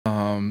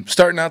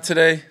Starting out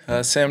today,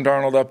 Sam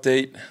Darnold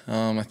update.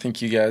 I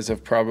think you guys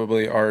have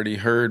probably already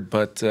heard,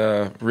 but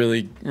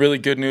really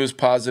good news,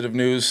 positive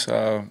news,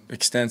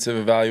 extensive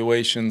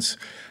evaluations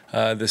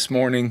this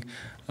morning.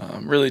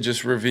 Really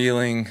just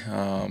revealing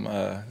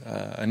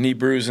a knee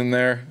bruise in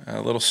there,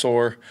 a little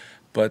sore,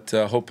 but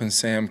hoping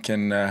Sam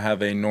can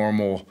have a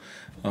normal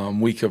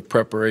week of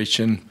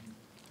preparation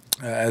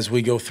as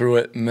we go through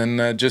it. And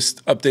then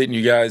just updating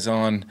you guys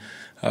on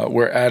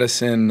where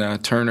Addison,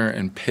 Turner,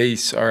 and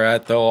Pace are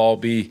at. They'll all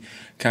be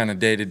kind of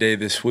day-to-day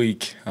this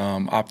week.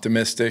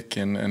 Optimistic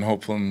and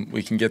hopefully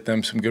we can get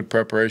them some good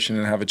preparation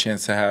and have a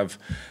chance to have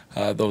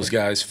those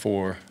guys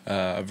for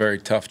a very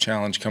tough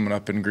challenge coming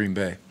up in Green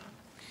Bay.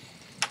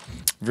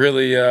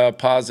 Really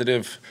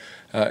positive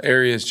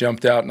areas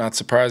jumped out, not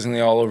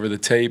surprisingly, all over the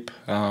tape.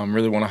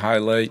 Really want to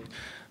highlight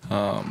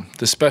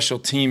the special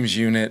teams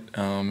unit.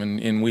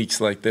 In weeks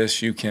like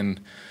this, you can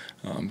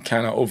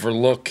kind of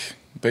overlook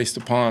based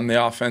upon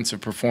the offensive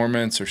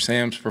performance or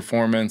Sam's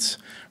performance,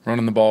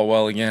 running the ball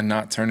well again,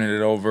 not turning it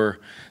over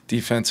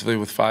defensively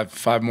with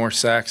five more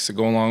sacks to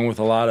go along with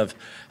a lot of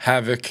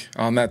havoc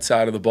on that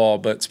side of the ball.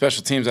 But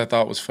special teams I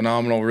thought was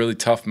phenomenal, really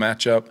tough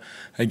matchup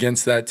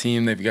against that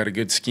team. They've got a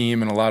good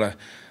scheme and a lot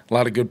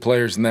of good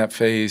players in that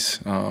phase.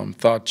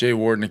 Thought Jay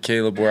Ward and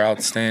Caleb were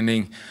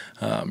outstanding,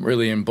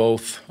 really in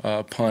both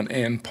punt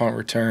and punt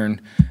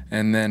return.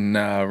 And then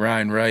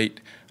Ryan Wright,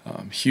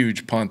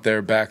 huge punt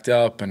there, backed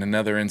up, and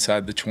another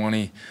inside the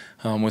 20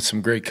 with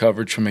some great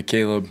coverage from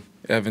Caleb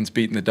Evans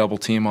beating the double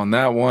team on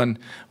that one.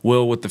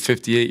 Will with the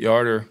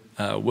 58-yarder.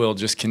 Will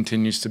just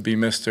continues to be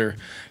Mr.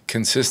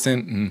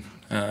 Consistent,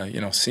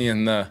 and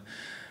seeing the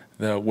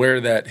where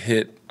that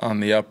hit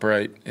on the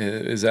upright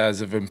is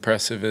as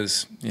impressive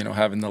as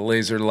having the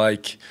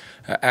laser-like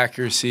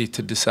accuracy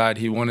to decide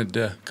he wanted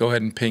to go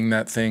ahead and ping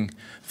that thing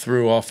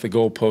through off the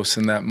goalpost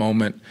in that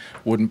moment.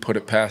 Wouldn't put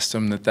it past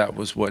him that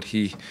was what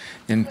he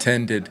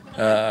intended.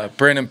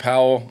 Brandon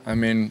Powell,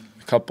 a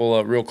couple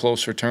of real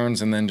close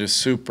returns, and then just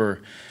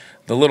super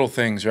the little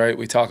things, right?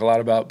 We talk a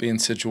lot about being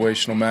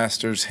situational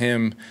masters.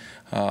 Him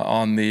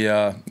on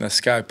the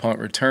sky punt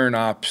return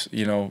ops,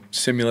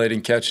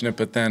 simulating catching it,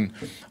 but then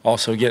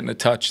also getting a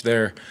touch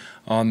there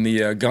on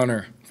the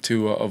gunner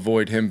to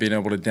avoid him being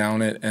able to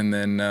down it, and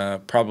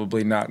then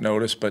probably not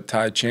notice, but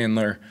Ty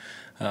Chandler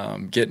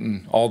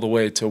getting all the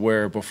way to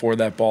where before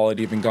that ball had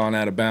even gone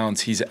out of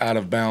bounds, he's out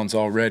of bounds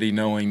already,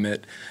 knowing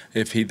that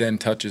if he then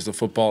touches the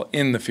football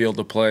in the field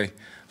of play,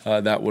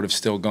 that would have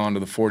still gone to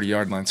the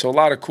 40-yard line. So a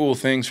lot of cool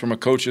things from a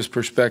coach's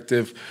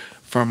perspective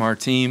from our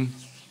team.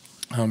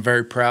 I'm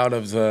very proud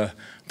of the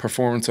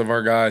performance of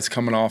our guys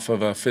coming off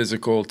of a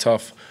physical,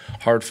 tough,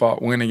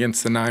 hard-fought win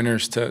against the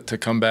Niners to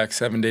come back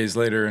 7 days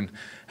later and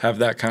have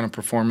that kind of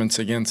performance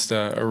against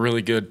a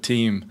really good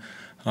team,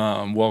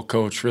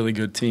 well-coached, really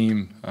good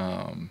team.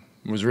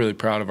 Was really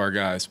proud of our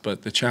guys.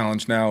 But the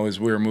challenge now is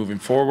we're moving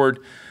forward.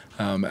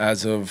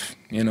 As of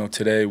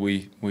today,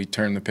 we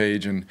turn the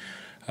page and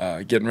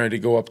getting ready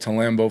to go up to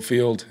Lambeau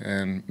Field,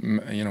 and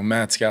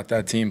Matt's got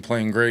that team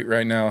playing great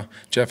right now.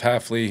 Jeff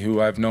Hafley, who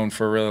I've known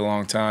for a really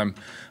long time,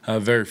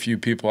 very few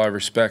people I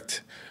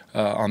respect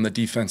on the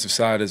defensive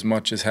side as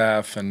much as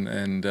Haf,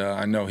 and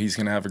I know he's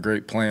going to have a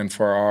great plan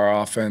for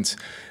our offense.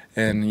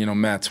 And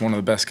Matt's one of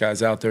the best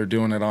guys out there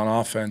doing it on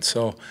offense.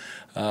 So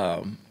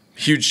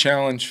huge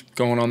challenge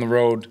going on the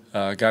road.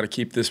 Got to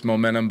keep this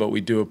momentum, but we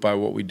do it by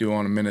what we do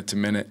on a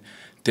minute-to-minute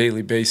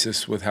daily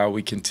basis with how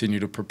we continue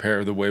to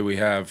prepare the way we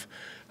have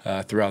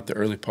throughout the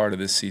early part of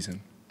this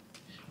season.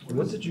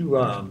 What did you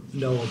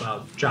know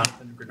about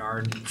Jonathan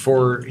Grenard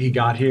before he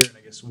got here? And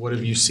I guess what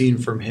have you seen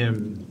from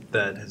him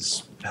that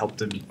has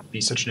helped him be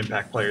such an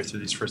impact player through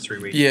these first 3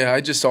 weeks? Yeah,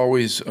 I just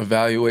always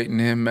evaluating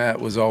him. Matt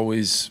was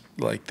always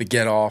like the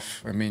get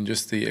off.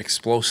 Just the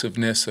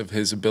explosiveness of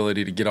his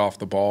ability to get off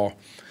the ball,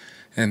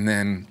 and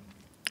then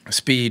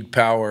speed,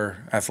 power,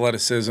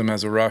 athleticism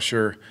as a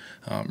rusher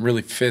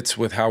really fits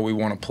with how we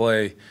want to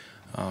play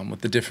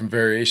with the different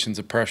variations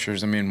of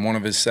pressures. One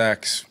of his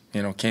sacks,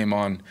 came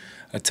on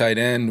a tight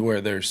end where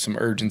there's some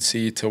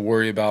urgency to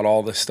worry about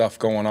all this stuff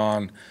going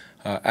on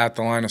at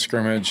the line of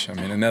scrimmage.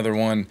 Another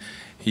one,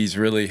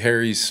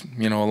 Harry's,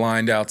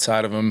 aligned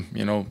outside of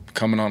him,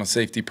 coming on a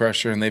safety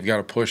pressure, and they've got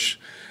to push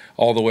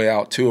all the way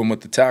out to him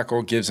with the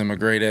tackle, gives him a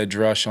great edge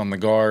rush on the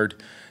guard.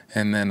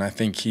 And then I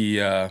think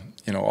he,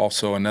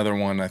 also another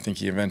one, I think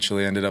he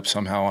eventually ended up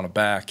somehow on a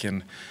back,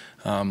 and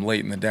late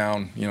in the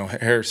down,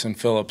 Harrison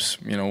Phillips,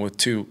 with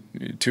two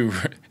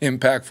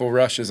impactful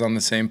rushes on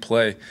the same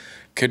play,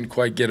 couldn't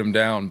quite get him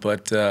down,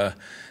 but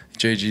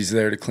JG's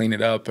there to clean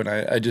it up, and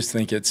I just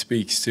think it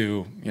speaks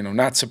to,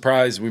 not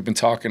surprised. We've been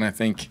talking, I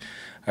think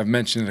I've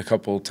mentioned it a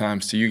couple of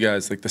times to you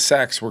guys, like the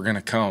sacks were going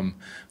to come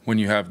when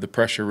you have the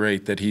pressure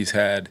rate that he's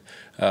had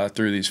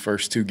through these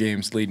first 2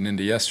 games leading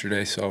into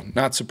yesterday. So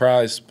not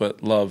surprised,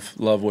 but love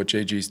what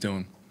JG's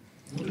doing.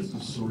 What is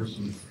the source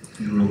of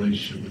your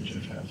relationship with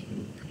Jeff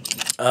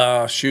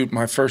Hafley?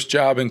 My first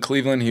job in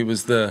Cleveland, he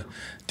was the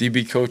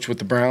DB coach with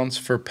the Browns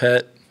for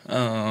Pet,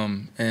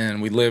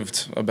 and we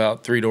lived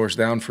about 3 doors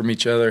down from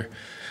each other.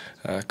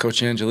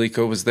 Coach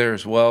Angelico was there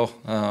as well,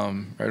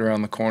 right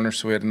around the corner.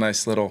 So we had a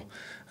nice little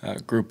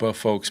group of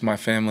folks. My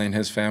family and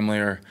his family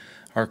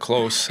are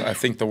close. I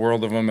think the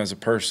world of him as a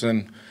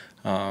person,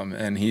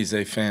 and he's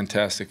a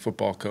fantastic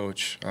football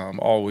coach.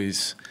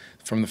 Always,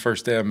 from the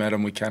first day I met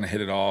him, we kind of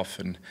hit it off,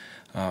 and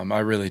I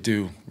really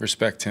do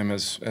respect him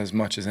as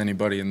much as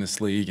anybody in this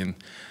league. And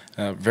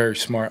very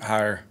smart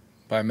hire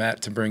by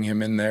Matt to bring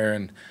him in there,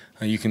 and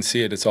you can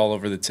see it. It's all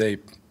over the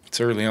tape. It's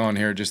early on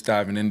here, just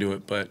diving into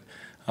it, but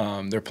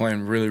they're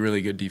playing really,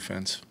 really good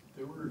defense.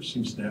 There were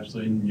some snaps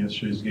late in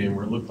yesterday's game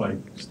where it looked like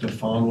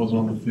Stephon wasn't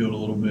on the field a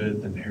little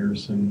bit, then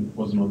Harrison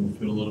wasn't on the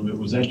field a little bit.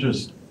 Was that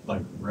just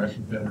like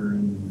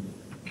veteran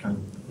kind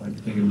of like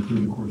thinking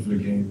through the course of the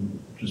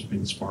game, just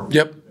being smart?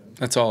 Yep,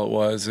 that's all it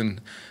was. And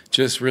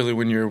just really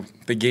when you're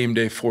the game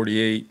day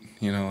 48,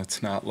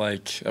 it's not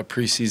like a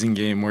preseason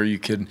game where you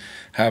could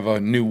have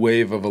a new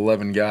wave of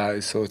 11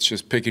 guys. So it's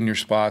just picking your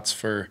spots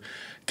for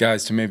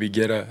guys to maybe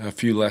get a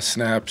few less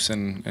snaps,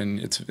 and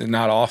it's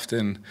not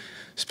often,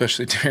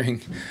 especially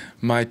during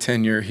my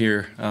tenure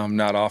here,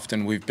 not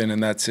often we've been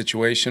in that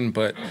situation,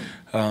 but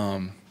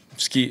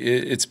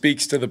it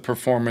speaks to the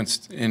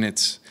performance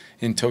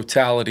in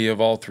totality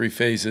of all three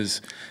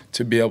phases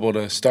to be able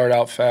to start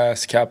out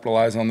fast,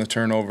 capitalize on the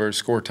turnovers,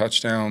 score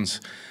touchdowns,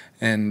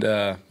 and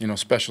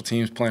special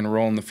teams playing a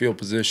role in the field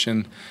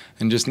position,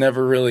 and just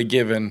never really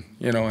given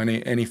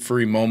any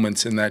free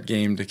moments in that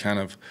game to kind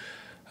of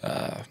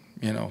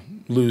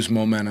lose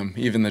momentum.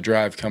 Even the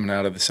drive coming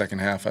out of the second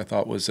half, I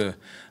thought was a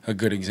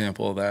good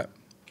example of that.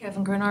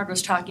 Kevin Grenard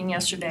was talking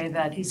yesterday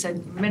that he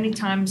said many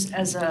times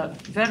as a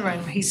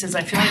veteran, he says,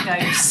 I feel like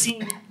I've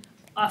seen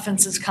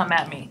offenses come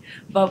at me.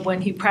 But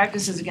when he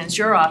practices against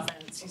your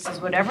offense, he says,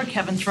 whatever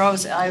Kevin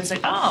throws, I was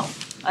like, oh,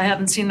 I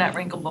haven't seen that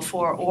wrinkle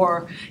before.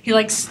 Or he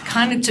likes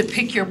kind of to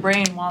pick your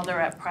brain while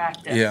they're at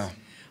practice. Yeah.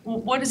 Well,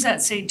 what does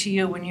that say to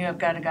you when you have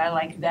got a guy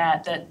like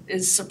that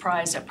is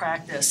surprised at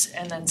practice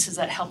and then says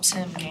that helps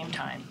him game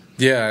time?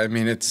 Yeah, I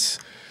mean, it's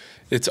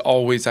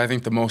always, I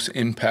think the most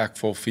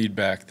impactful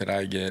feedback that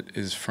I get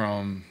is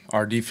from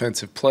our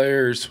defensive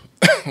players,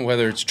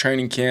 whether it's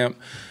training camp,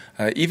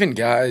 even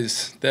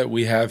guys that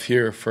we have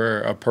here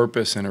for a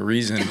purpose and a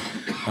reason.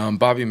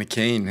 Bobby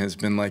McCain has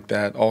been like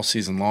that all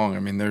season long. I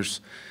mean, there's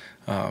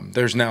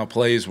now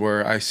plays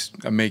where I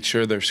make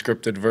sure they're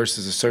scripted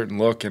versus a certain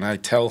look, and I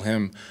tell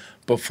him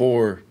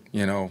before,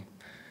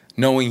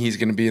 knowing he's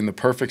going to be in the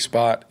perfect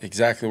spot,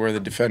 exactly where the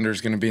defender is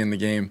going to be in the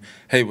game.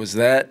 Hey,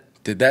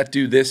 did that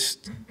do this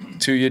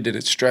to you? Did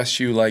it stress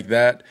you like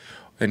that?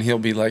 And he'll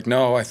be like,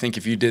 no, I think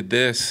if you did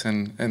this,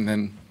 and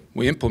then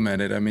we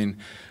implement it. I mean,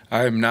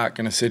 I am not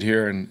going to sit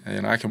here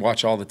and I can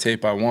watch all the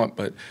tape I want,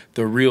 but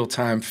the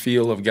real-time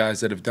feel of guys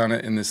that have done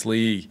it in this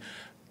league,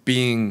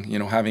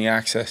 having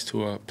access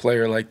to a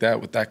player like that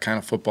with that kind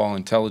of football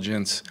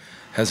intelligence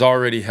has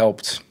already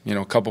helped.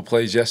 A couple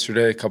plays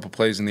yesterday, a couple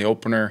plays in the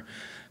opener,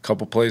 a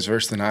couple plays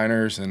versus the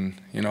Niners.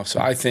 And, so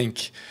I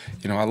think,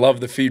 I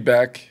love the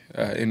feedback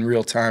in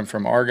real time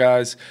from our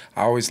guys.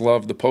 I always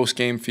love the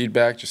post-game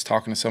feedback, just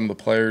talking to some of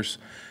the players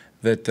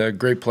that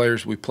great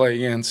players we play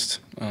against.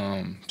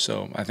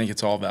 So I think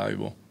it's all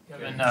valuable.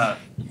 And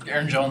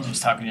Aaron Jones was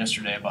talking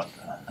yesterday about,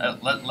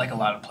 like a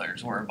lot of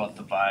players were, about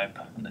the vibe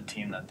and the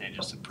team that they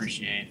just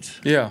appreciate.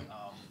 Yeah.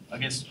 I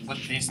guess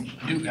with these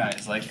new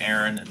guys like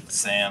Aaron and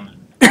Sam,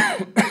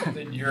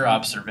 been your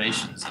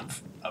observations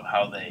of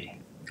how they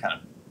kind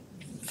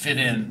of fit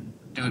in,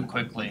 do it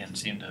quickly, and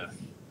seem to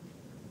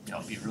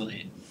be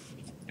really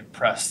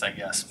impressed, I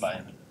guess,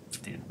 by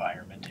the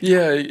environment.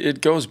 Yeah,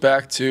 it goes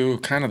back to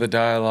kind of the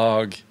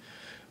dialogue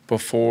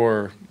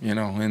before,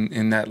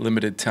 in that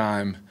limited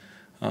time,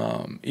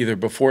 either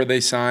before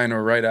they sign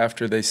or right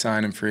after they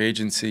sign in free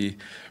agency.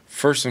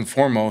 First and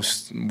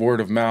foremost,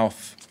 word of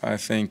mouth, I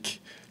think,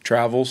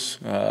 travels,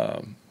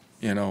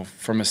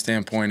 from a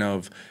standpoint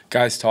of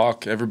guys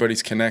talk,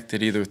 everybody's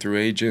connected either through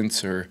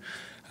agents or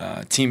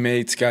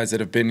teammates, guys that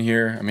have been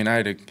here. I mean,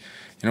 it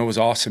was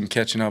awesome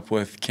catching up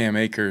with Cam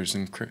Akers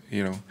and,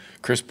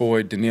 Chris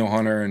Boyd, Daniil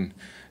Hunter,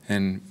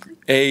 and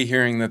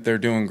hearing that they're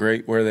doing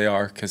great where they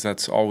are, because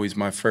that's always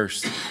my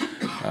first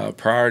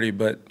priority.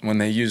 But when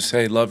they use,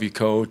 hey, love you,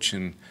 coach,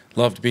 and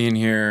loved being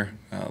here,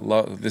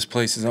 this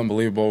place is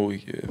unbelievable,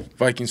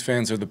 Vikings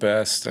fans are the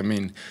best. I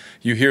mean,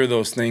 you hear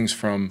those things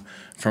from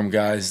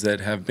guys that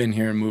have been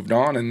here and moved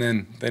on, and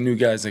then the new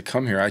guys that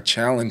come here, I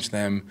challenge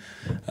them,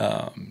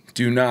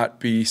 do not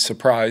be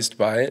surprised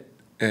by it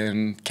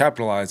and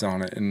capitalize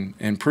on it and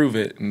improve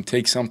it and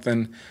take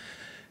something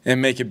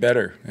and make it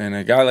better. And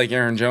a guy like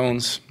Aaron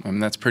Jones,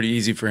 that's pretty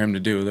easy for him to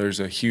do. There's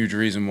a huge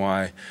reason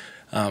why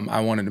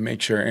I wanted to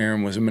make sure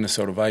Aaron was a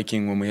Minnesota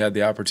Viking when we had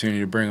the opportunity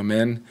to bring him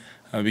in,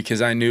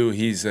 because I knew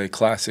he's a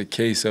classic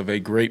case of a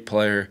great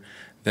player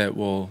that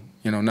will,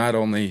 not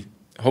only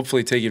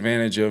hopefully take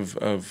advantage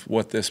of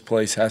what this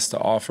place has to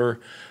offer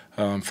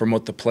from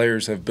what the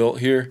players have built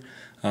here,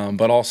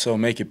 but also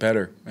make it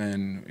better.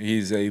 And he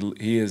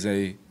is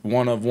a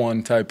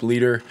one-of-one type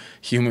leader,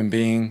 human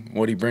being.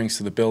 What he brings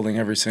to the building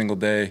every single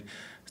day,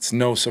 it's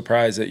no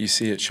surprise that you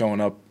see it showing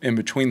up in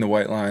between the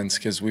white lines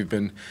because we've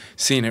been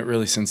seeing it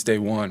really since day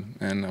one,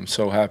 and I'm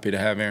so happy to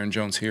have Aaron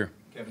Jones here.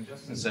 Kevin,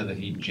 Justin said that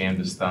he jammed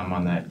his thumb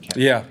on that catch,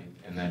 Yeah.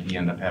 and that he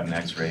ended up having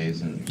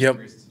x-rays. And Yep.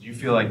 did you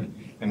feel like,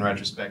 in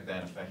retrospect,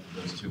 that affected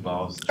those two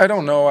balls? I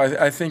don't know.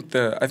 I think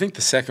the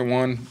second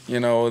one,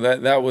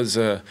 that was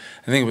I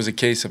think it was a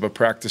case of a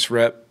practice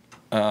rep,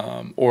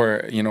 or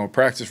a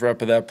practice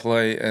rep of that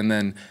play, and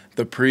then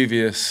the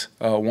previous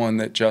one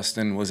that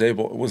Justin was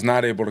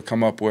not able to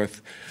come up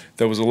with,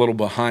 that was a little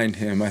behind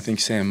him. I think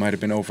Sam might have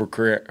been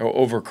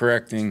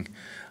overcorrecting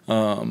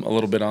a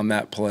little bit on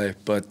that play,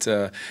 but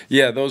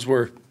yeah, those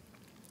were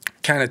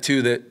kind of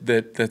two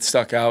that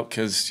stuck out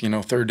because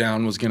third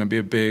down was going to be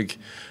a big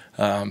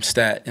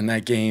stat in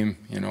that game.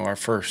 Our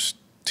first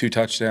 2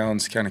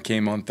 touchdowns kind of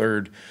came on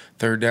third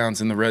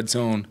downs in the red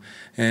zone,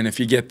 and if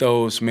you get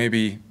those,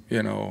 maybe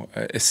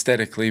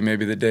aesthetically,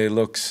 maybe the day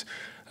looks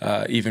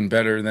even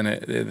better than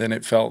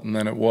it felt and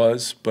than it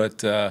was.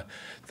 But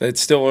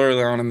it's still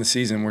early on in the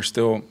season. We're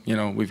still,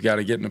 we've got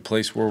to get in a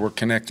place where we're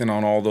connecting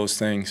on all those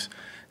things,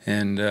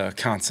 and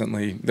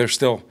constantly. There's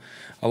still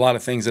a lot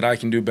of things that I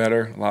can do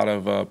better, a lot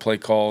of play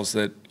calls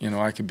that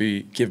I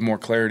could give more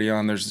clarity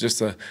on. There's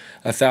just a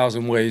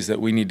 1,000 ways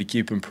that we need to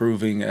keep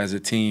improving as a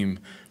team,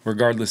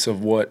 regardless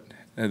of what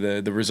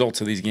the results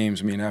of these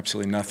games mean.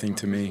 Absolutely nothing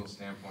to me. From a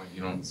standpoint,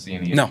 you don't see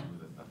any No. issue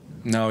with it,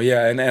 though? No,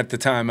 yeah, and at the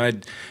time I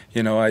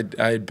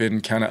had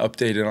been kind of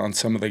updated on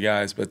some of the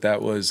guys, but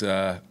that was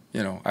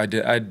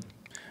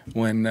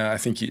when I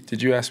think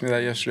did you ask me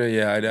that yesterday?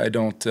 Yeah,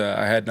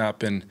 I had not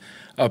been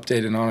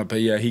updated on it,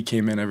 but yeah, he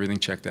came in, everything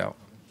checked out.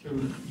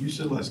 Kevin, you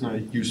said last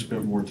night you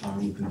spent more time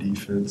with the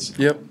defense.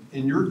 Yep.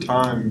 In your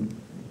time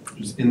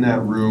just in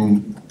that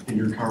room, in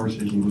your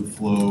conversations with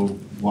Flo,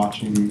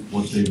 watching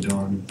what they've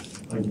done,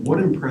 like what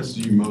impresses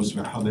you most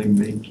about how they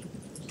make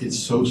it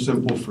so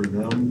simple for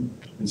them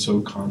and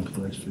so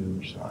complex for the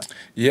other side?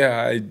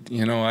 Yeah,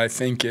 I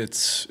think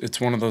it's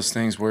one of those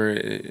things where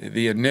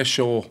the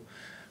initial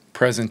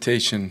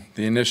presentation,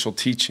 the initial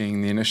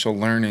teaching, the initial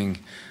learning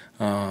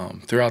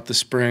throughout the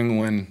spring,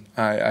 when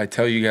I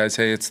tell you guys,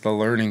 hey, it's the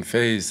learning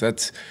phase,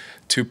 that's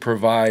to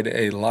provide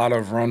a lot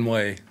of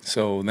runway.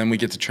 So then we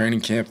get to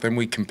training camp, then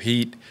we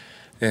compete,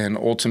 and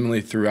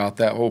ultimately throughout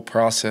that whole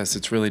process,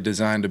 it's really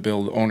designed to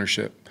build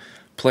ownership,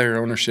 player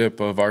ownership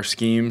of our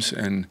schemes,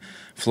 and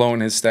Flo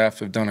and his staff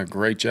have done a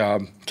great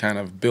job kind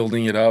of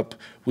building it up.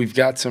 We've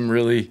got some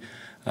really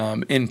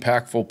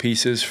impactful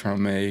pieces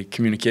from a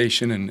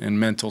communication and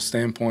mental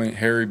standpoint,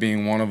 Harry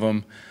being one of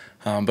them.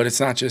 But it's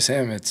not just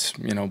him. It's,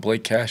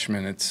 Blake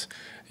Cashman. It's,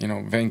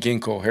 Van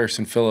Ginkel,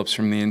 Harrison Phillips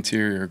from the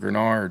interior,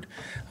 Grenard,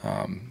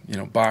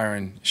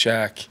 Byron,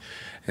 Shaq,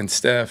 and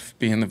Steph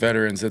being the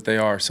veterans that they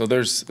are. So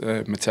there's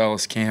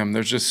Metellus, Cam.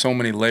 There's just so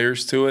many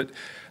layers to it.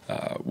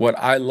 What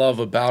I love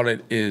about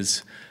it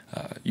is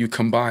you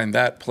combine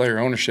that player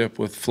ownership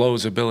with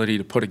Flo's ability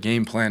to put a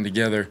game plan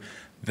together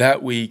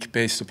that week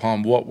based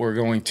upon what we're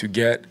going to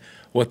get,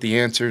 what the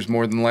answers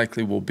more than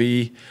likely will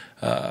be,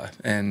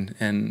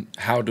 and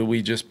how do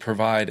we just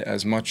provide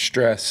as much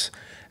stress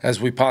as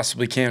we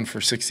possibly can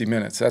for 60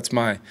 minutes. That's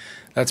my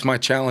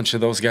challenge to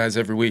those guys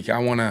every week. I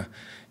want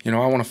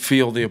to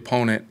feel the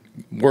opponent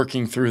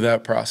working through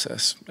that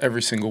process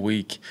every single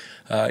week.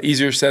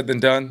 Easier said than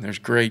done. There's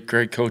great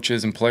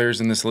coaches and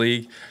players in this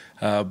league,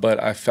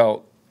 but I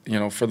felt,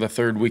 for the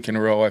third week in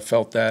a row, I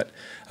felt that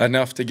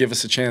enough to give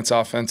us a chance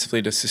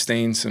offensively to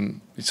sustain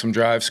some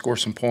drives, score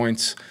some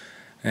points,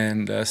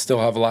 and still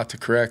have a lot to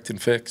correct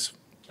and fix.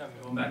 Kevin,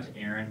 going back to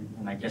Aaron,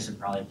 and I guess it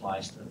probably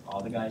applies to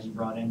all the guys you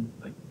brought in,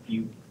 but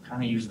you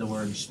kind of use the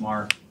word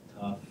smart,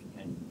 tough,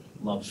 and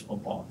loves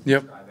football to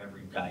Yep. describe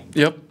every guy.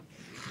 Yep.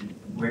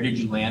 Where did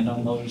you land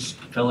on those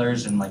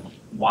pillars, and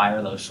why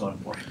are those so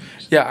important?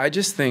 Yeah, I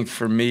just think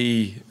for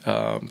me,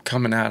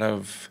 coming out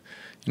of,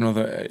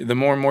 the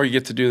more and more you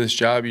get to do this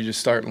job, you just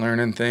start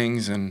learning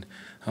things, and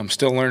I'm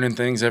still learning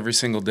things every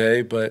single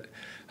day. But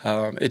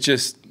it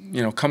just,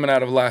 coming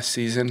out of last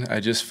season, I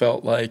just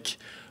felt like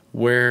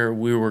where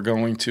we were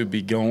going to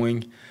be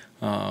going,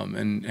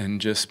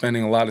 and just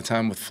spending a lot of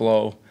time with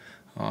Flo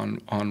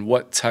on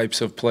what types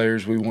of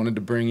players we wanted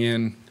to bring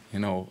in.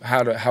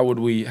 How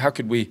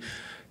could we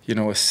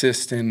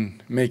assist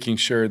in making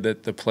sure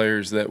that the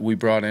players that we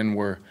brought in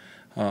were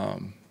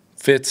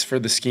fits for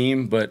the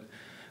scheme, but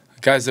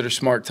guys that are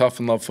smart, tough,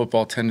 and love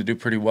football tend to do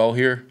pretty well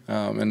here,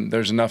 and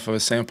there's enough of a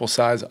sample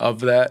size of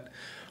that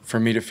for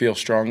me to feel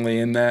strongly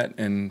in that,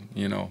 and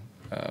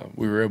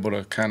we were able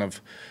to kind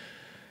of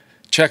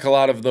check a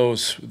lot of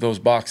those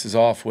boxes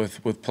off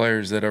with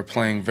players that are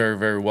playing very,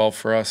 very well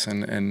for us,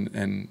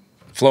 and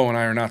Flo and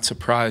I are not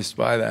surprised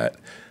by that,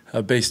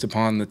 based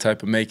upon the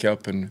type of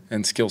makeup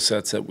and skill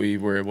sets that we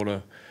were able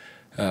to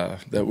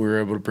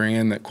bring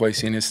in, that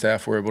Kwesi and his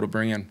staff were able to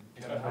bring in.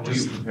 How do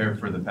you prepare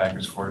for the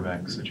Packers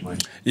quarterback situation?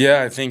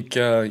 Yeah, I think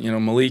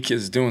Malik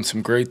is doing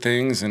some great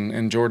things,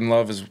 and Jordan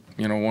Love is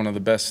one of the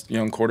best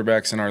young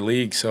quarterbacks in our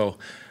league. So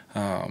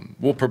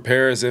we'll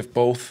prepare as if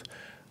both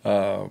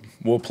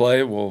will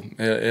play.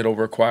 It'll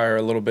require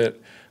a little bit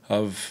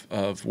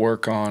of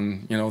work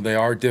on, they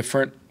are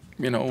different.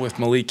 with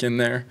Malik in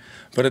there.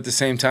 But at the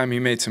same time, he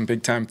made some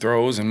big-time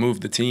throws and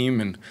moved the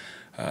team, and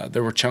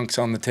there were chunks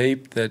on the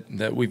tape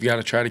that we've got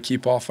to try to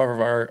keep off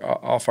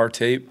our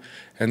tape.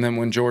 And then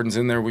when Jordan's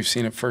in there, we've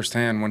seen it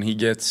firsthand. When he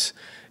gets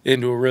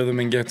into a rhythm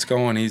and gets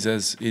going, he's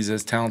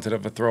as talented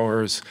of a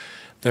thrower as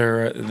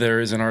there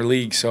is in our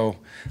league. So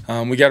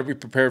we got to be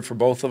prepared for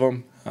both of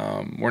them.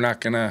 We're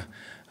not gonna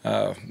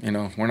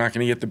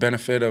get the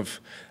benefit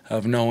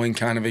of knowing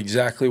kind of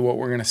exactly what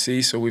we're gonna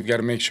see. So we've got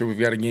to make sure we've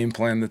got a game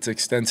plan that's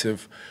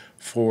extensive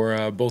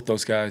for both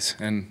those guys.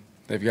 And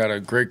they've got a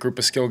great group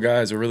of skill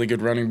guys, a really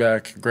good running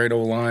back, great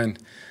O-line,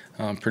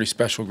 pretty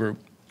special group.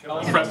 How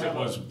impressive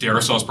was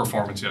Darisaw's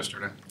performance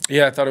yesterday?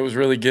 Yeah, I thought it was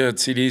really good.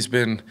 CD's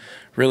been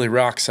really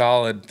rock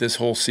solid this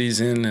whole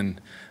season,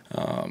 and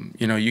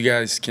you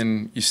guys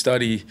you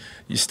study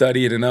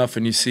it enough,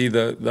 and you see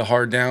the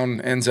hard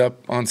down ends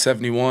up on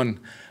 71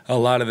 a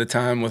lot of the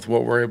time with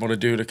what we're able to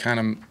do to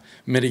kind of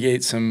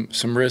mitigate some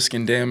risk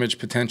and damage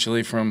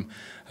potentially from.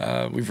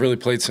 We've really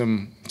played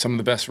some of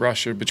the best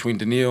rusher between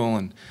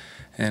Daniil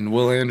and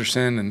Will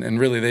Anderson, and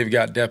really they've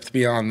got depth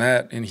beyond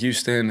that in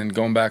Houston, and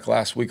going back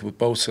last week with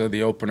Bosa,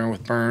 the opener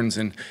with Burns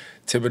and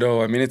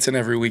Thibodeau. I mean, it's an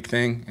every week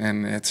thing,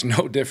 and it's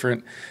no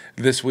different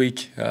this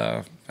week.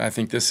 I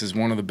think this is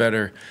one of the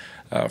better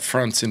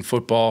fronts in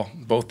football,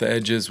 both the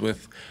edges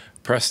with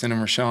Preston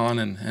and Rashawn,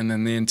 and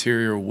then the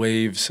interior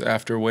waves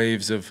after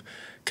waves of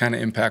kind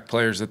of impact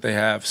players that they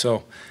have.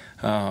 So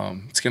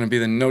it's going to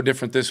be no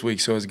different this week.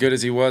 So as good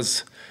as he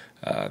was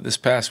this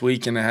past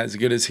week, and as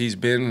good as he's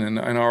been,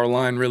 and our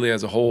line really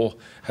as a whole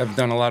have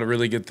done a lot of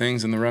really good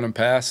things in the run and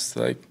pass,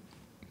 like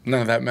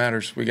none of that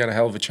matters. We got a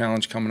hell of a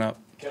challenge coming up.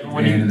 And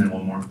then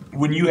one more.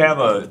 When you have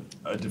a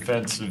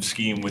defensive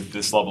scheme with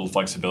this level of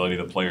flexibility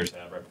that players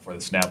have right before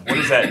the snap, what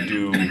does that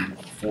do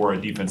for a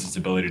defense's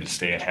ability to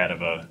stay ahead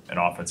of an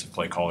offensive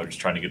play caller just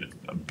trying to get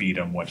a beat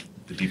on what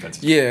the defense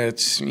is? Yeah,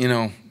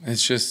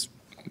 it's just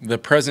the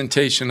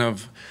presentation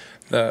of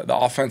the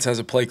offense has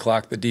a play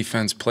clock, the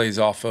defense plays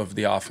off of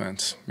the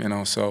offense,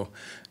 so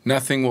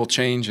nothing will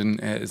change,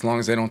 and as long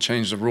as they don't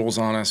change the rules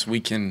on us, we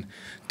can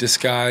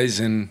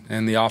disguise,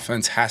 and the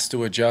offense has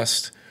to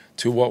adjust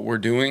to what we're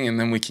doing, and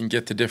then we can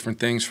get the different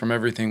things from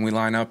everything we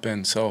line up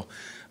in. So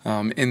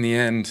in the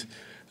end,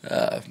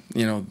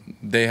 there'll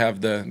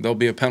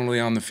be a penalty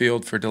on the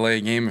field for delay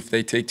a game if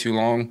they take too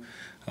long.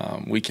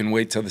 We can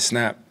wait till the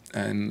snap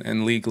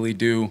and legally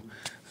do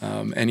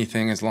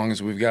anything as long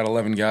as we've got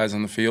 11 guys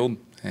on the field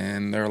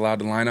and they're allowed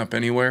to line up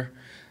anywhere,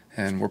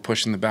 and we're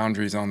pushing the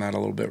boundaries on that a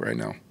little bit right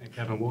now. Hey,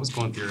 Kevin, what was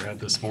going through your head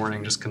this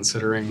morning, just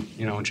considering,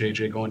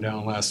 JJ going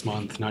down last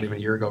month, not even a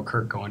year ago,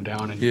 Kirk going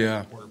down, and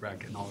quarterback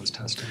getting all this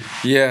testing?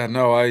 Yeah,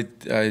 no, I'm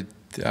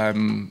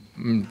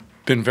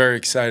been very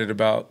excited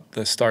about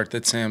the start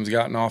that Sam's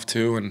gotten off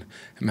to, and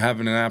I'm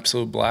having an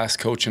absolute blast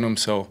coaching him.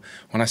 So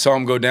when I saw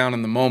him go down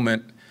in the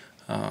moment,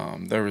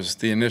 there was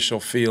the initial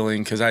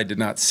feeling, because I did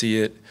not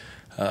see it.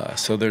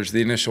 So there's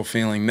the initial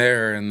feeling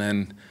there, and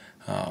then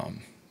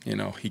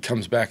he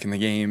comes back in the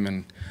game,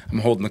 and I'm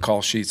holding the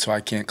call sheet, so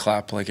I can't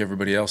clap like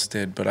everybody else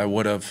did, but I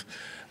would have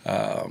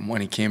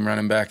when he came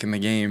running back in the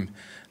game.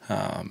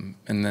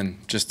 And then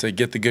just to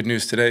get the good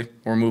news today,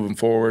 we're moving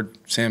forward.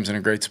 Sam's in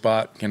a great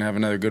spot, going to have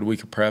another good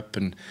week of prep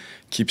and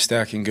keep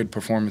stacking good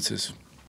performances.